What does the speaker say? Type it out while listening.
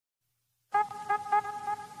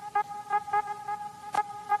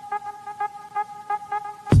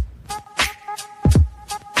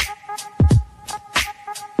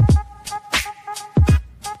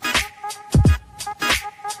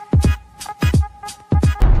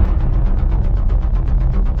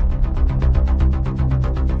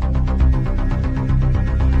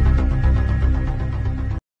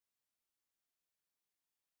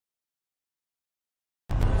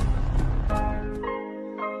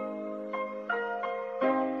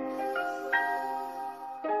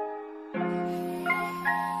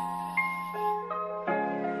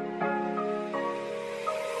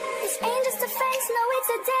face, no, it's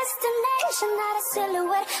a destination, not a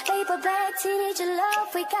silhouette. Paperback, teenager love,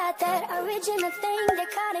 we got that original thing, that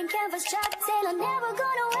cotton canvas chalk tail, I'm never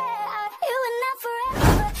gonna wear out. You and I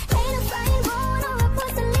forever, ain't a fine bone or a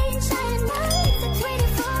porcelain china. It's a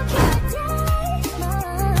 24-karat day. No,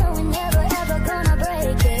 we're never ever gonna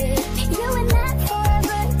break it. You and I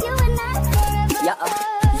forever, you and I forever.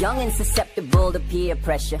 Yeah, young and susceptible to peer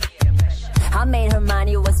pressure. I made her mind,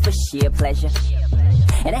 it was for sheer pleasure.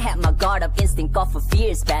 And I had my guard up, instinct off of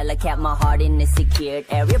fears. Bad luck had my heart in a secured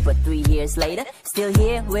area. But 3 years later, still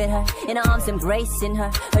here with her, in her arms embracing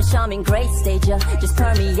her. Her charming grace stage just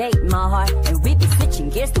permeate my heart. And we be switching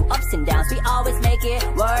gears through ups and downs. We always make it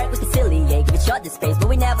work with the silly ache. Give each other space, but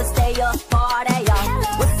we never stay apart. Hey y'all,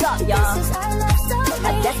 what's up y'all?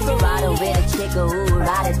 A desperado with a chick who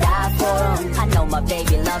ride or die for him. I know my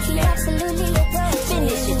baby loves me.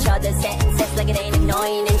 Finish each other's sentences like it ain't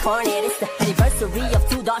annoying and corny. It's the anniversary of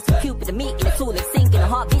two dots and Cupid, the meat in the tool and sink in a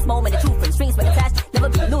heartbeats moment. The truth and strings when attached, never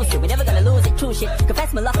be lucid. We're never gonna lose it, true shit.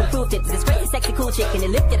 Confess my love and proved it. This crazy, sexy, cool chick and it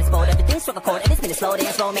lifted its boat. Everything struck a chord and it's been a slow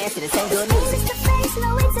dance romance to the same good music. It's the face,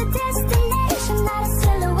 no, it's a destination, not a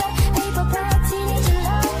silhouette. Paperback, teenager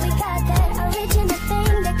love, we got that original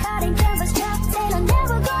thing, that cotton canvas chalk tail, I'm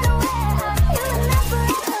never gonna wear out. You and I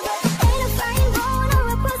forever, ain't a fine bone or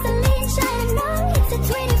a porcelain china. No, it's a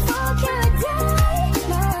 24-karat day.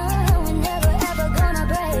 No, we're never ever gonna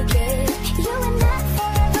break it. You and I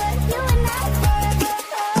forever, you and I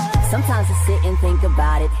forever. Sometimes I sit and think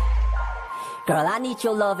about it. Girl, I need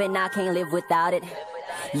your love and I can't live without it.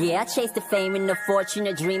 Yeah, I chase the fame and the fortune,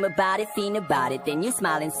 I dream about it, fiend about it. Then you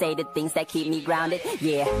smile and say the things that keep me grounded.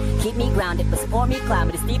 Yeah, keep me grounded, but support me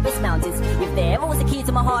climbing the steepest mountains. If there ever was a key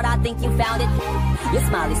to my heart, I think you found it. Your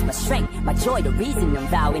smile is my strength, my joy, the reason I'm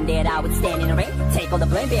vowing that I would stand in the rain. Take all the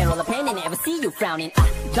blame, bear all the pain, and never see you frowning. I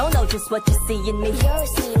don't know just what you see in me. Your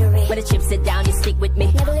scenery, when the chips sit down, you stick with me.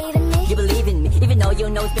 you believe in me. You believe in me, even though you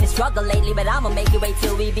know it's been a struggle lately. But I'ma make it wait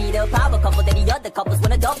till we be the power couple that the other couples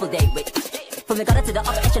wanna double date with. From the gutter to the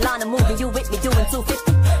upper echelon of moving, you with me doing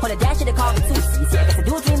 250 on a dash of the car with 2 C's. Yeah, I guess I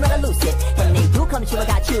do a dream but I lucid. And they do come true, I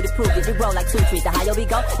got you to prove it. We roll like 2 trees, the higher we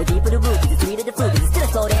go, the deeper the root is, the sweeter the fruit is. It's still a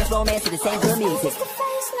slow dance romance to the same good music. It's the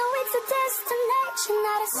face, no, it's a destination,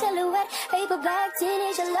 not a silhouette. Paperback,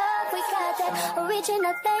 teenager love, we got that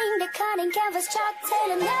original thing, the cotton canvas chalk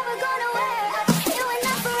tail, I'm never gonna wear out. You and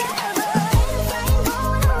I forever.